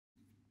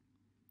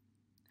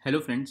Hello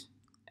friends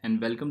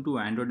and welcome to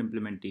Android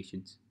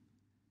implementations.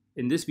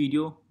 In this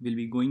video, we'll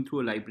be going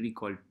through a library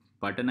called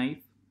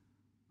ButterKnife.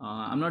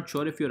 I'm not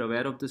sure if you're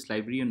aware of this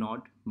library or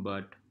not,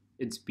 but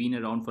it's been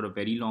around for a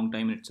very long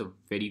time. It's a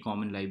very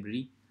common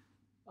library.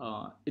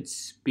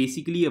 It's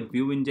basically a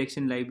view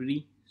injection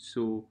library.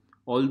 So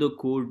all the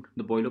code,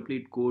 the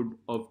boilerplate code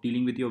of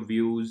dealing with your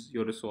views,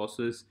 your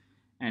resources,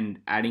 and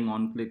adding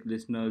on-click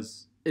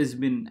listeners has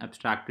been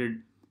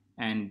abstracted,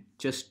 and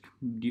just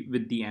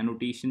with the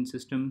annotation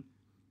system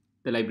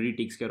the library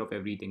takes care of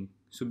everything.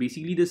 So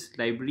basically this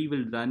library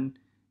will run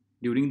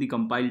during the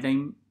compile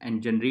time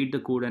and generate the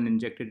code and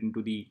inject it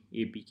into the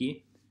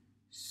APK.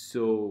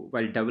 So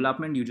while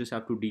development, you just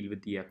have to deal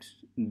with the apps,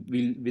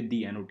 with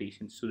the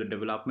annotations. So the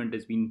development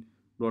has been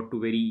brought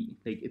to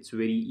it's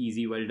very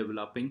easy while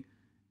developing,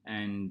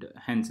 and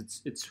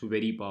hence it's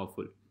very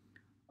powerful.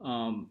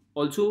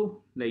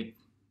 Also,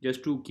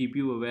 just to keep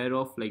you aware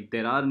of,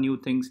 there are new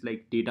things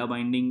like data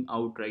binding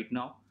out right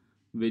now,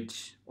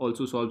 which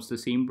also solves the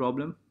same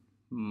problem.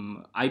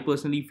 I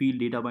personally feel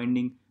data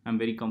binding, I'm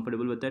very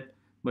comfortable with it,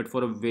 but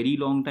for a very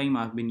long time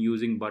I've been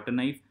using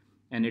ButterKnife,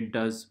 and it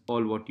does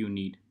all what you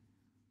need.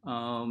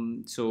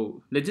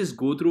 So let's just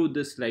go through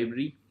this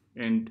library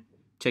and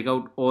check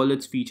out all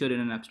its feature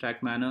in an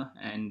abstract manner,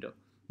 and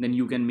then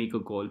you can make a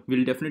call.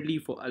 We'll definitely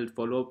I'll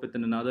follow up with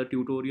another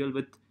tutorial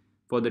with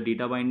for the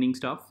data binding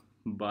stuff,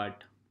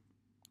 but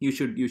you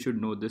should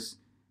know the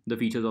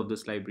features of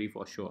this library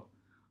for sure.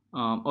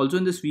 Also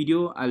in this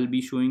video, I'll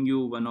be showing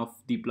you one of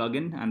the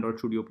plugin, Android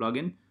Studio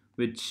plugin,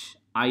 which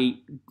I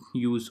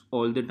use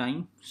all the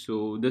time.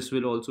 So this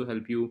will also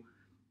help you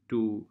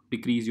to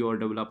decrease your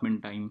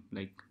development time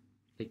like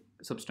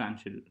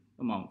substantial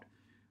amount.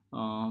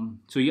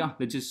 So yeah,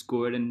 let's just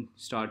go ahead and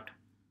start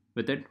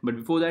with it. But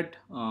before that,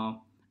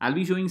 I'll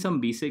be showing some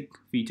basic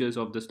features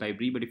of this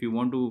library. But if you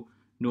want to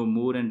know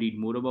more and read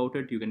more about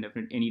it, you can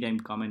definitely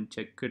anytime come and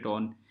check it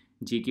on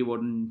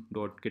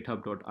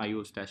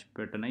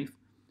jkwharton.github.io/butterknife.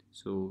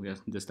 So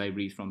yes, this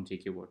library is from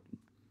Jake Wharton.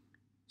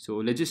 So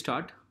let's just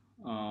start.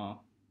 I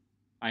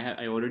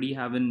already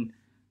have an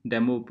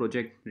demo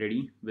project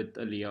ready with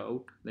a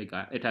layout.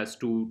 It has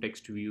two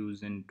text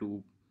views and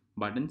two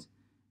buttons,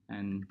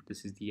 and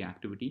this is the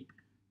activity.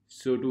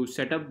 So to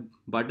set up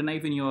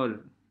ButterKnife in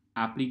your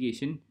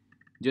application,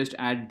 just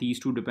add these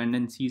two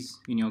dependencies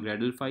in your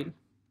Gradle file,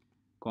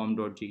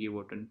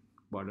 com.jkwharton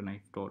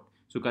ButterKnife dot.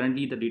 So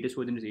currently the latest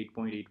version is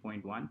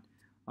 8.8.1.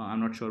 I'm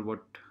not sure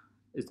what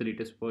is the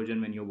latest version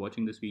when you're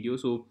watching this video,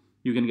 so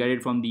you can get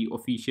it from the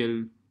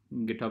official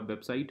GitHub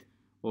website,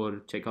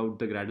 or check out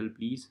the Gradle,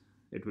 please.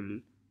 It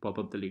will pop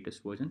up the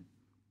latest version.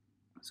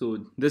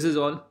 So this is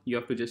all you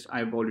have to just,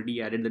 I've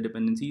already added the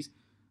dependencies.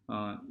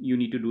 You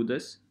need to do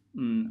this.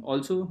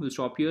 Also, we'll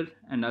stop here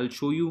and I'll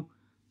show you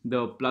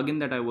the plugin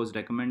that I was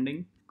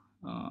recommending.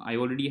 I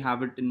already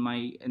have it in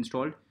my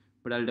installed,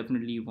 but I'll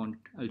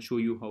show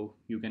you how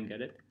you can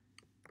get it.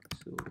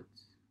 So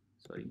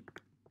sorry,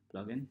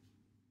 plugin,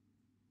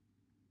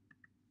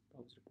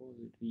 Docs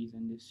repositories,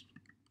 and just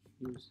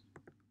use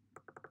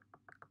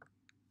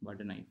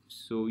ButterKnife.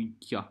 So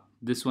yeah,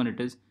 this one it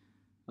is.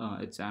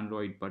 It's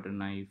Android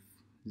ButterKnife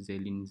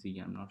Zillion Z.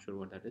 I'm not sure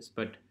what that is,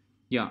 but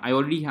yeah, I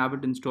already have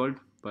it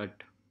installed.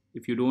 But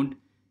if you don't,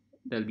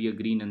 there'll be a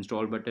green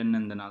install button,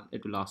 and then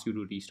it will ask you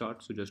to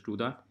restart. So just do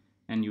that,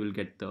 and you will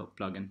get the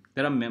plugin.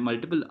 There are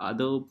multiple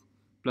other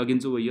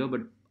plugins over here,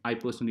 but I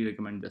personally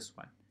recommend this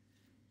one.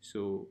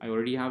 So I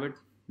already have it.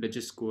 Let's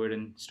just go ahead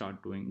and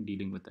start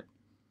dealing with it.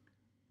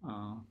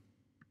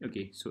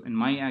 Okay, so in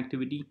my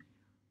activity,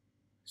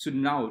 so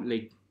now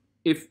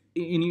if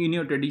in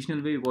your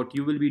traditional way, what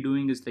you will be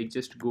doing is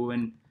just go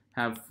and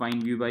have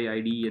find view by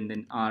id, and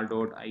then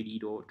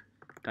r.id.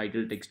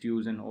 Title, text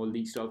views, and all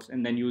these stuffs,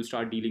 and then you will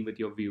start dealing with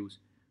your views.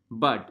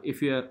 But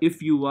if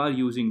you are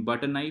using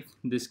ButterKnife,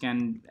 this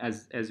can,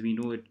 as we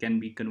know, it can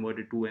be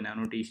converted to an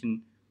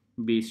annotation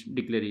based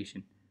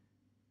declaration.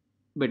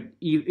 But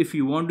if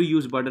you want to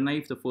use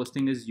ButterKnife, the first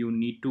thing is you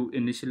need to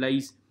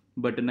initialize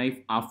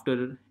ButterKnife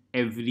after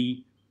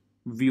every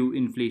view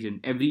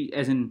inflation. Every,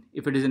 as in,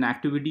 if it is an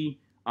activity,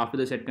 after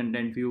the set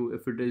content view.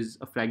 If it is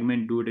a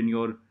fragment, do it in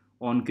your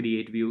on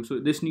create view. So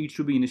this needs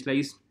to be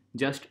initialized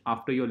just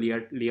after your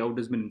layout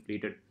has been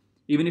inflated.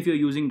 Even if you're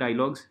using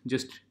dialogues,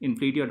 just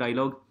inflate your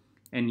dialogue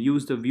and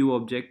use the view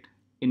object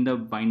in the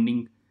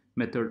binding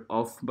method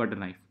of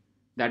ButterKnife.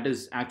 That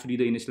is actually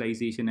the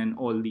initialization, and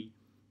all the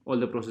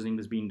processing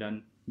is being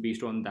done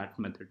based on that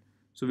method.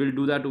 So we'll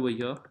do that over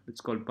here.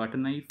 It's called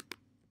ButterKnife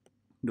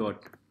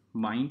dot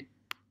bind,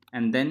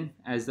 and then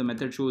as the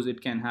method shows, it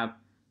can have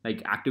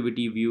like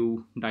activity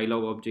view,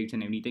 dialog objects,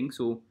 and everything.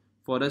 So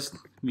for us,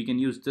 we can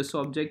use this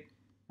object,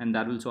 and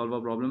that will solve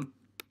our problem.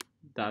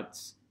 That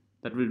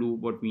will do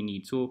what we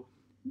need. So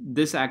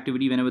this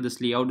activity, whenever this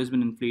layout has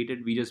been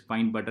inflated, we just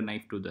bind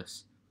ButterKnife to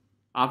this.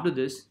 After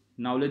this,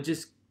 now let's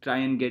just try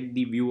and get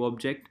the view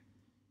object.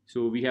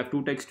 So we have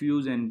two text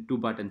views and two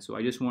buttons. So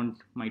I just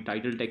want my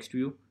title text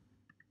view.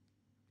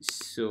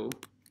 So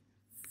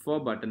for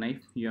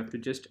ButterKnife, you have to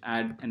just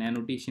add an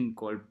annotation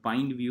called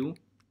bind view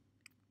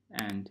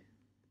and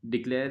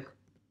declare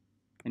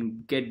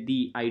and get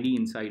the ID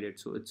inside it.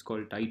 So it's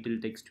called title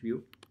text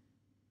view.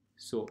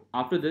 So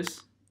after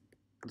this,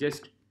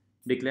 just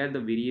declare the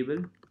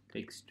variable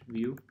text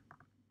view,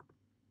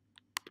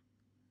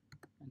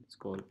 and it's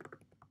called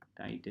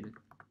title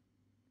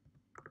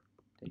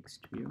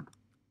text view.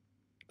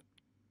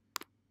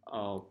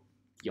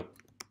 Yeah,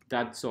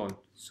 that's all.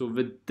 So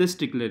with this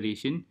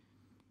declaration,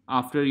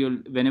 after your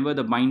whenever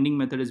the binding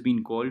method has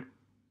been called,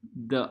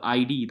 the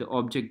ID, the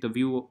object, the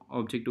view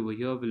object over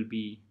here will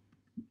be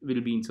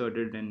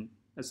inserted and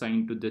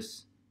assigned to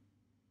this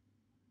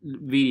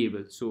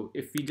variable. So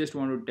if we just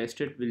want to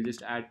test it, we'll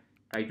just add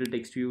title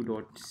text view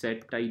dot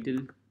set title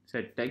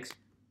set text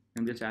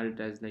and just add it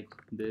as like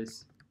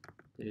this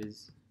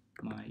is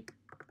my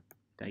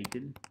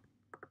title,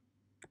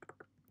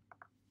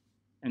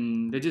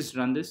 and let's just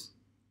run this.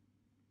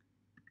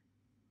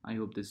 I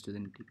hope this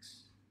doesn't take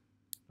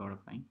a lot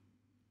of time.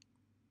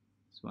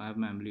 So I have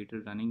my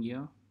emulator running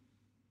here.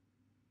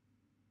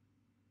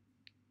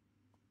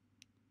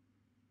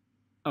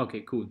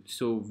 Okay, cool.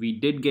 So we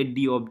did get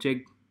the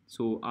object.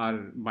 So our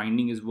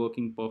binding is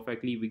working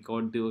perfectly. We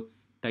got the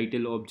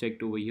title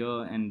object over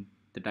here, and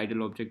the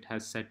title object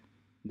has set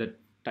the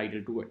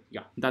title to it.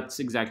 Yeah, that's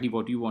exactly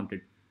what you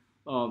wanted.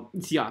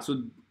 Yeah,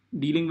 so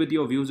dealing with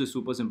your views is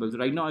super simple. So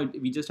right now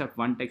we just have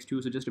one text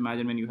view. So just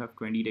imagine when you have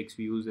 20 text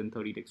views and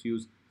 30 text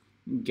views,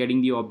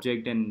 getting the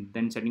object and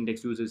then setting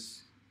text views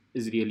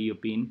is really a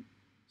pain.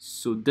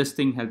 So this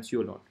thing helps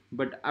you a lot.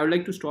 But I would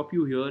like to stop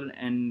you here,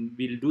 and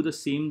we'll do the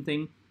same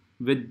thing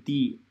with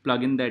the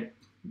plugin that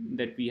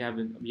we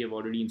have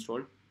already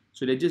installed.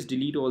 So let's just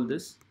delete all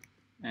this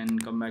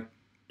and come back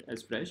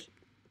as fresh.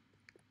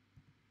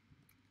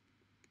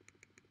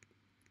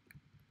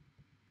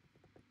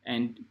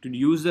 And to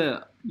use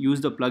the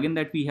plugin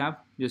that we have,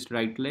 just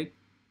right click,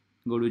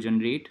 go to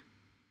generate,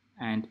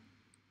 and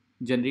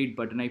generate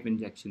ButterKnife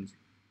injections.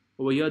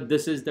 Over here,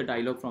 this is the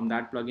dialog from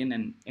that plugin,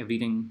 and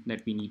everything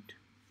that we need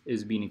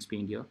is being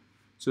explained here.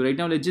 So right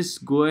now, let's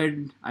just go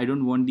ahead. I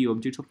don't want the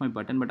objects of my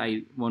button, but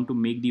I want to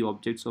make the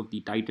objects of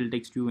the title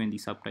text view and the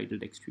subtitle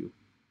text view.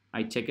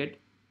 I check it,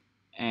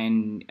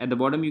 and at the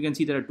bottom you can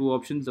see there are two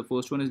options. The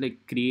first one is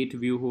like create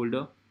view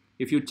holder.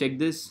 If you check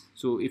this,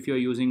 so if you're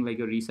using like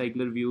your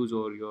recycler views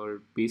or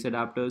your base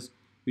adapters,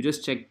 you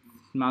just check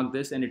mark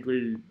this, and it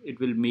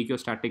will make your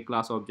static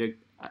class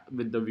object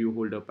with the view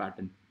holder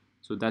pattern.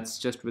 So that's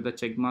just with the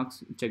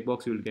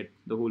checkbox you will get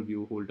the whole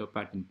view holder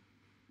pattern.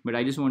 But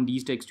I just want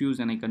these text views,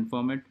 and I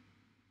confirm it.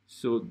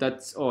 So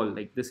that's all.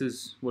 Like, this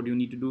is what you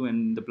need to do,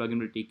 and the plugin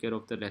will take care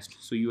of the rest.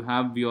 So you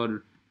have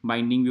your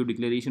binding view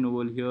declaration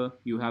over here,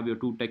 you have your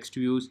two text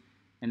views,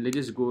 and let's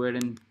just go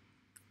ahead and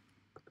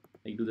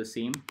like do the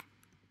same.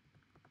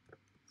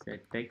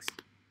 Set text.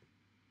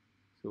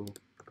 So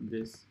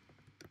this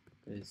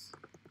is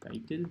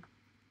title.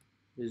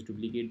 Just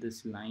duplicate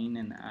this line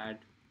and add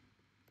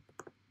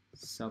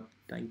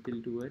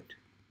subtitle to it,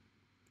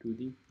 to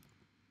the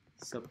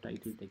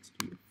subtitle text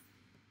view.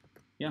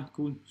 Yeah,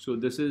 cool. So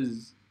this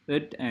is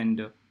it,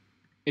 and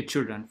it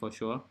should run for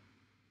sure.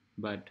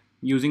 But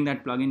using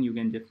that plugin, you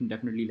can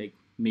definitely like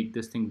make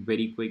this thing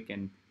very quick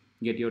and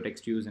get your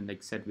text views and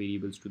like set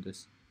variables to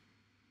this.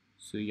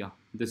 So yeah,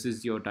 this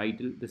is your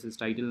title, this is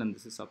title, and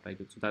this is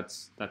subtitle. So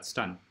that's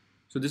done.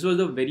 So this was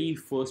the very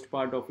first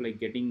part of like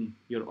getting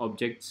your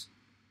objects,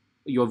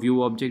 your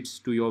view objects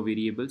to your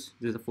variables.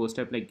 This is the first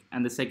step. Like,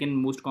 and the second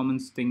most common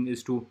thing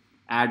is to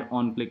add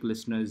on click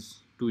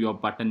listeners to your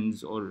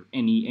buttons or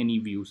any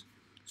views.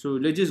 So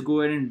let's just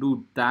go ahead and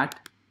do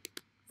that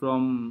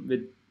from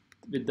with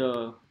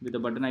the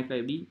ButterKnife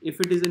library.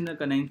 If it is in a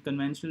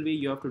conventional way,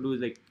 you have to do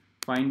is like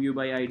find view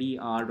by id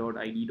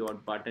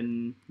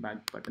r.id.button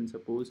button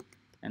suppose,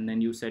 and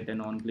then you set an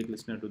on click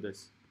listener to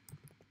this,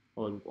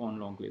 or on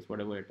long place,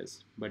 whatever it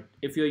is. But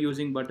if you're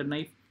using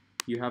ButterKnife,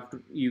 you have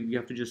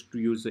to just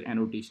use the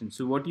annotation.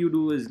 So what you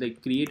do is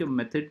like create a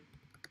method,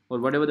 or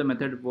whatever the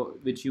method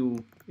which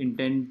you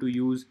intend to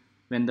use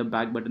when the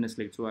back button is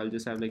clicked. So I'll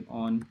just have like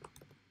on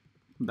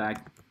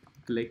back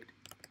clicked.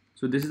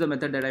 So this is the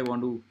method that I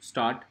want to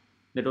start,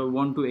 that I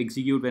want to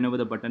execute whenever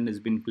the button has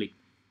been clicked.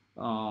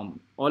 All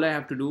I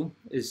have to do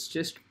is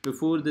just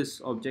before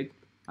this object,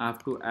 I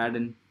have to add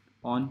an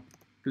on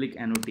click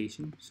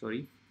annotation,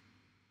 sorry,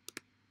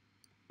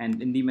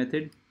 and in the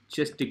method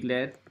just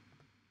declare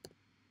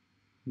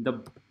the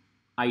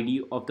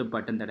ID of the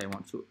button that I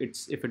want. So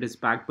it's, if it is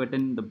back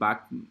button, the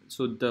back,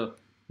 so the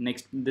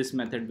next, this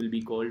method will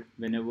be called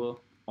whenever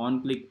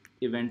on click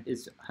event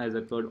has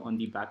occurred on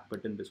the back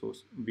button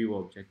resource view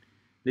object.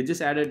 They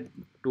just added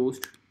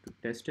toast to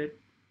test it.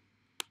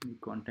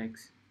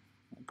 Context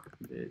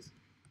like this,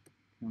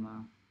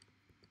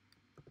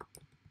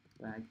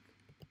 back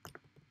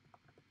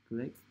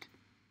clicked.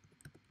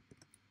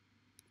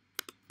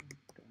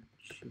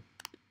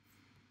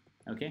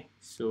 Okay,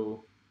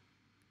 so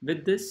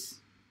with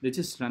this, let's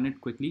just run it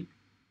quickly,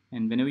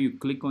 and whenever you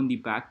click on the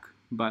back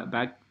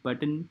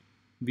button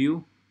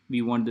view,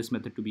 we want this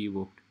method to be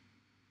evoked.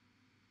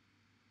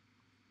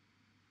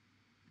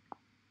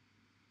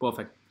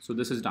 Perfect. So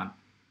this is done.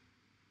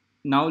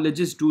 Now let's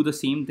just do the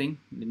same thing.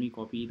 Let me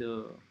copy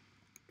the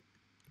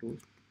close.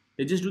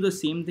 Let's just do the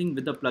same thing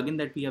with the plugin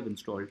that we have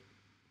installed.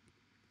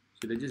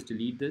 So let's just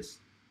delete this,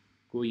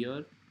 go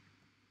here.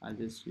 I'll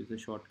just use the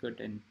shortcut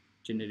and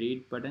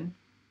generate button.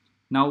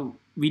 Now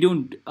we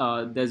don't,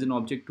 there's an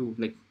object to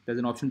like, there's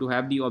an option to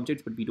have the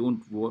objects, but we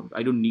don't want,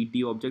 I don't need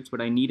the objects,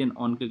 but I need an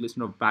on-click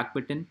listener of back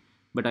button,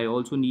 but I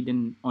also need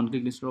an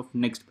on-click listener of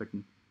next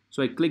button.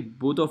 So I click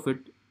both of it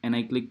and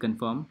I click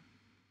confirm.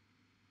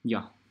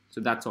 Yeah, so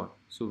that's all.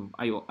 So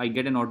I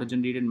get an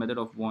auto-generated method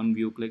of one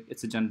view click.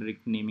 It's a generic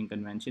naming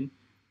convention.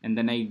 And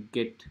then I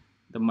get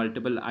the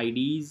multiple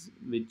IDs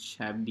which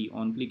have the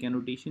on-click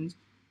annotations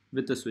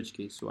with the switch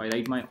case. So I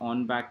write my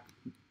on back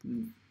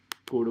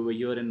code over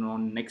here and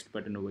on next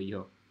button over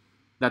here.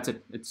 That's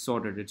it. It's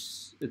sorted.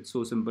 It's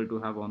so simple to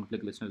have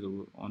on-click listeners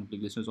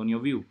on your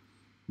view.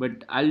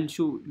 But I'll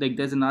show, like,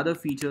 there's another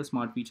feature,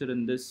 smart feature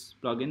in this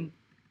plugin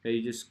where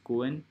you just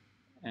go in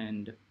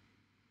and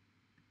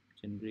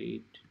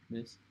generate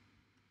this.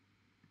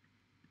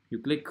 You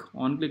click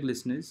on-click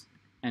listeners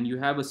and you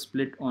have a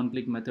split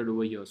on-click method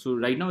over here. So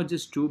right now it's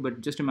just true,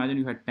 but just imagine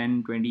you had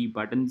 10, 20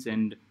 buttons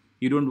and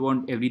you don't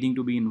want everything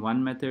to be in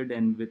one method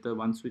and with a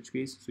one switch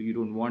case. So you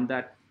don't want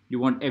that. You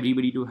want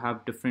everybody to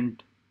have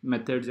different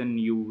methods and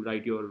you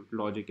write your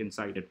logic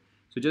inside it.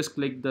 So just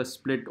click the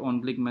split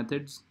on-click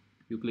methods,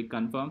 you click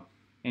confirm,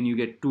 and you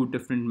get two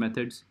different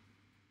methods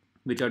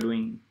which are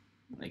doing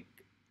like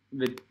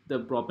with the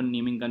proper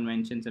naming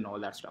conventions and all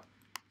that stuff.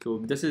 So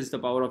this is the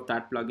power of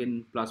that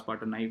plugin plus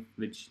ButterKnife,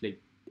 which like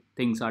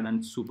things are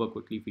done super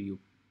quickly for you.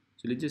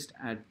 So let's just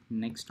add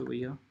next over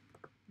here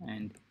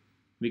and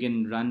we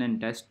can run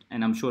and test,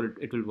 and I'm sure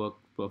it will work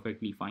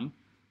perfectly fine.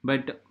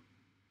 But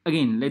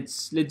again,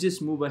 let's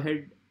just move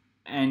ahead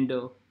and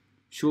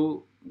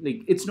show,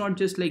 like, it's not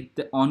just like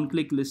the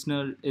on-click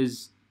listener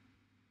is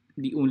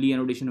the only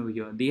annotation over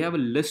here. They have a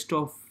list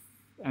of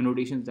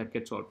annotations that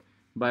get solved,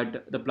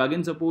 but the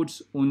plugin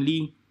supports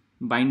only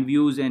bind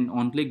views and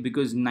on-click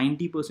because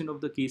 90% of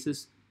the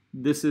cases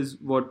this is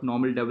what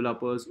normal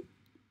developers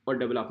or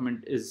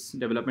development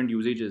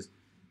usage is.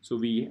 So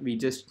we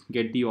just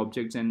get the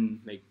objects and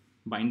like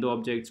bind the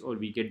objects, or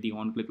we get the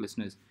on-click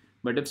listeners.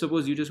 But if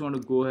suppose you just want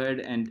to go ahead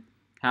and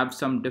have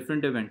some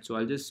different event, so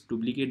I'll just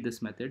duplicate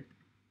this method,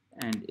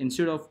 and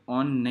instead of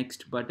on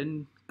next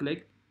button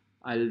click,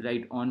 I'll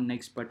write on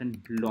next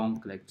button long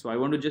click. So I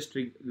want to just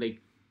like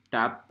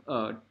track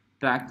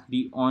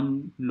the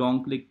on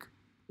long click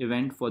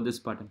event for this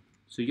button.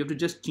 So you have to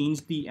just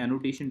change the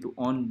annotation to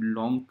on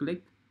long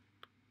click,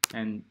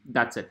 and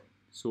that's it.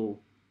 So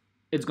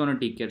it's gonna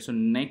take care. So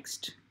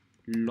next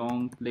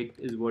long click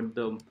is what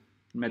the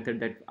method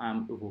that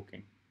I'm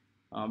evoking.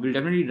 We'll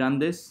definitely run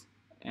this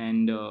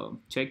and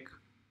check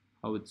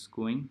how it's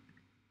going.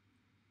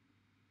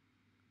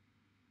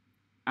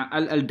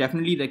 I'll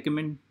definitely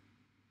recommend.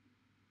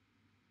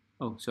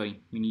 Oh, sorry,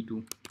 we need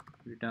to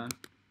return.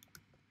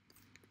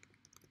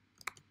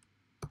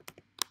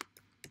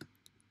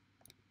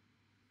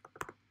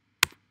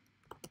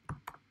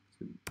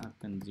 So I've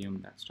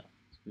consumed that stuff.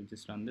 So we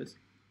just run this.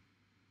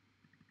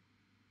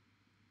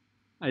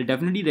 I'll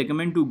definitely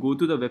recommend to go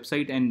to the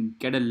website and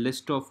get a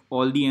list of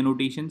all the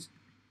annotations.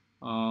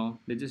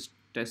 Let's just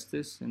test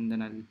this, and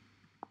then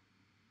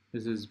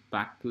this is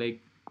back click,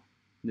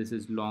 this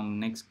is long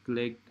next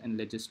click, and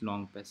let's just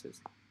long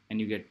passes, and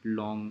you get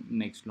long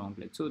next long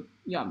click. So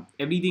yeah,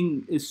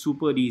 everything is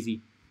super easy.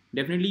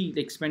 Definitely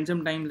like spend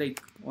some time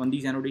like on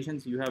these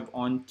annotations. You have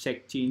on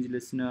check change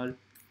listener,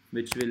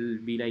 which will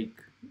be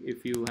like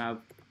if you have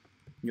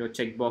your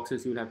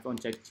checkboxes, you'll have on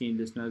check change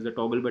listeners, the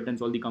toggle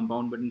buttons, all the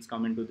compound buttons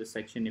come into this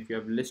section. If you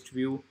have list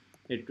view,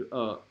 it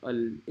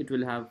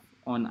will have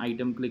on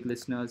item click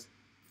listeners,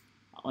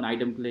 on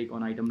item click,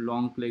 on item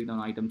long click, on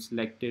item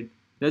selected.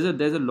 There's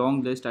a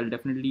long list. I'll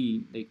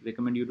definitely like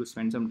recommend you to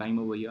spend some time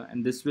over here,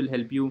 and this will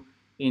help you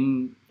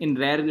in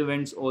rare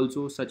events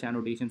also. Such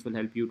annotations will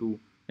help you to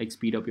like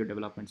speed up your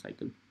development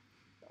cycle.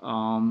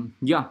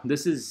 Yeah,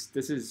 this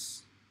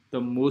is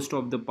the most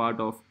of the part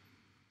of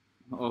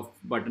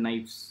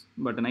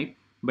ButterKnife.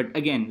 But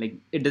again, like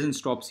it doesn't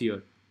stop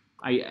here.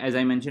 As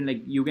I mentioned,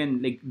 like you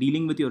can like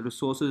dealing with your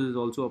resources is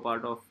also a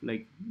part of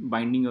like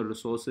binding your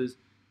resources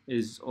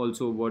is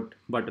also what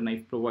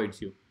ButterKnife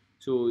provides you.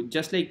 So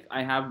just like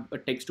I have a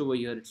text over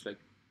here, it's like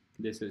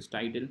this is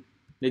title.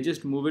 Let's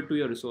just move it to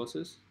your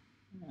resources,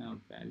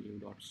 value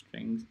dot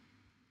strings,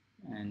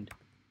 and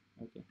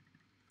okay,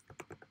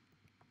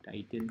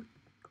 title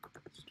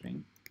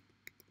string.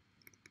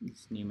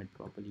 Let's name it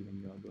properly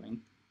when you are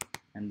doing.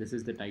 And this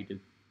is the title.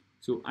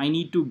 So I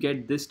need to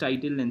get this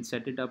title and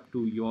set it up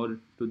to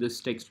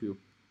this text view.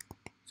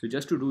 So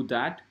just to do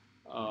that,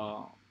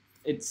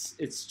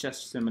 it's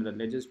just similar.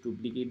 Let's just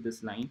duplicate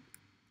this line,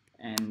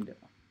 and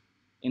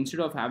instead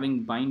of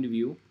having bind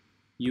view,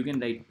 you can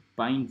write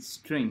bind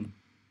string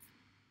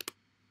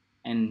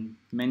and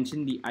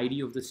mention the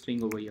ID of the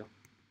string over here.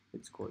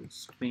 It's called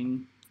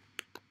string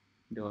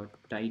dot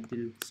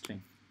title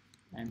string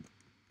and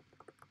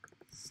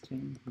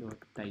string dot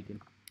title.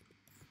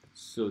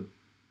 So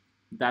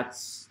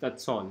that's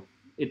all.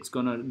 It's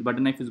gonna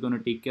ButterKnife is gonna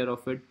take care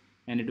of it.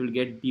 and it will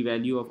get the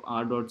value of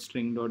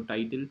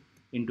r.string.title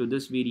into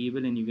this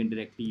variable, and you can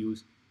directly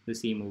use the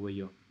same over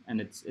here, and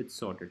it's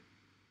sorted.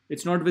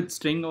 It's not with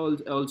string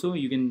also.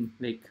 You can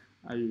like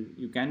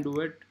you can do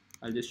it.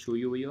 I'll just show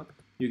you over here.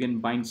 You can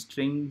bind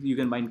strings, you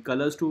can bind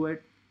colors to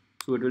it.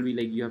 So it will be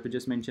like you have to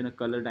just mention a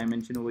color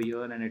dimension over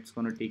here, and it's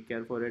gonna take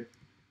care for it.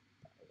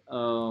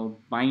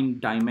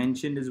 Bind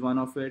dimension is one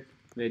of it,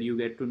 where you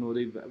get to know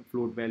the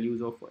float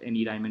values of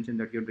any dimension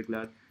that you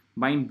declare.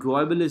 Bind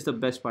drawable is the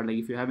best part. Like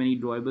if you have any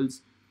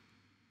drawables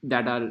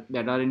that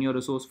are in your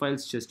resource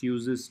files, just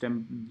use this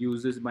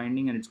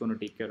binding, and it's going to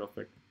take care of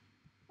it.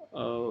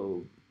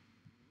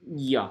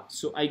 Yeah,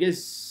 so I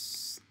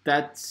guess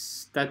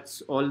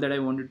that's all that I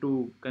wanted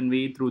to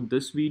convey through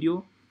this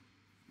video.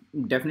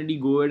 Definitely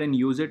go ahead and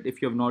use it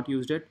if you have not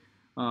used it.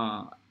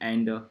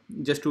 And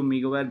just to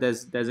make aware,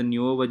 there's a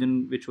newer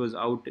version which was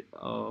out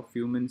a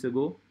few minutes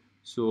ago.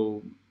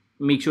 So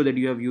make sure that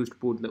you have used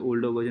both the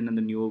older version and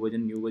the newer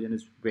version. New version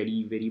is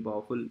very, very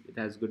powerful. It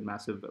has good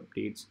massive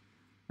updates.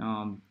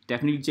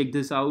 Definitely check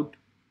this out.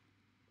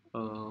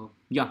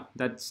 Yeah,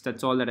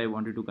 that's all that I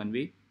wanted to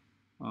convey.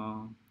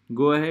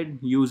 Go ahead,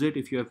 use it.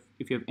 If you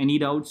have any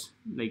doubts,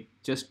 like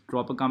just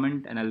drop a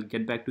comment and I'll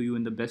get back to you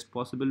in the best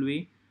possible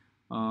way.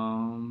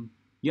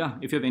 Yeah,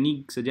 if you have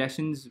any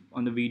suggestions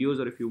on the videos,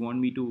 or if you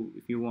want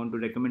to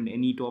recommend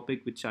any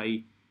topic which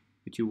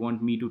you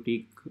want me to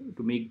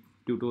make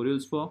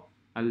tutorials for,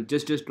 I'll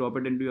just drop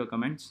it into your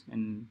comments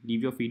and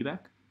leave your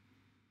feedback.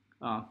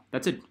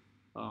 That's it.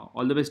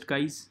 All the best,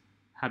 guys.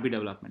 Happy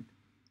development.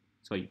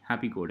 Sorry,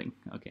 happy coding.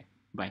 Okay,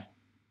 bye.